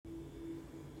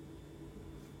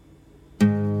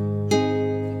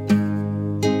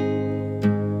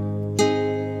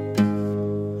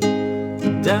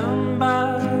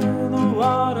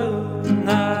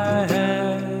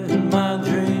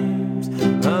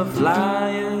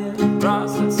flying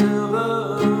across that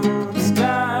silver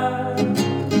sky,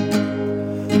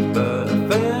 but I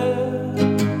fell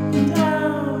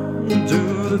down to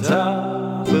the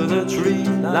top of the tree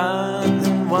line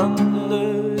and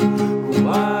wondered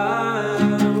why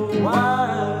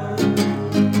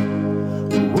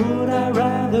would I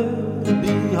rather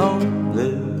be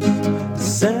homeless,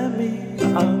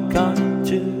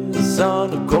 semi-unconscious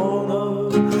on a corner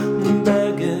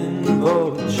begging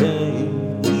for change,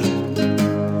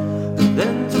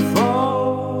 than to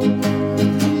fall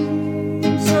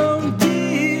so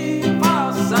deep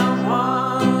for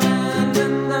someone and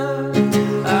in the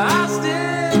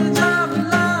hostage of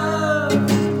love.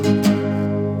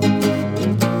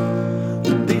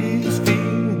 These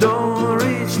feet don't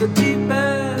reach the deep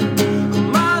end.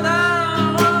 Mother,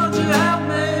 won't you help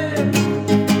me?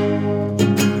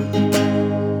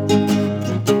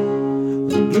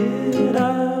 Get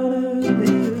out of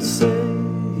here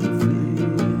safely.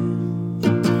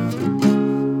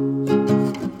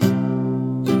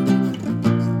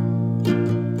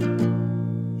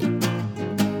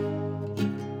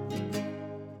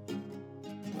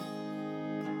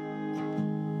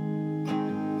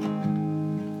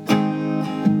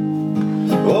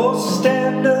 Oh,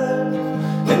 stand up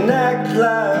and act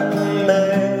like a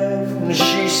man,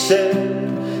 she said,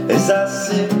 as I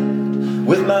sit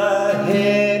with my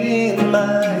head in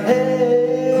my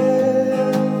hands.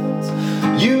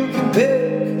 You can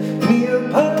pick me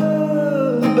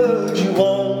apart, but you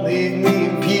won't leave me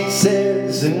in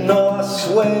pieces. And no, I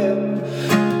swear,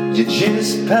 you're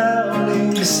just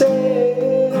pounding sand.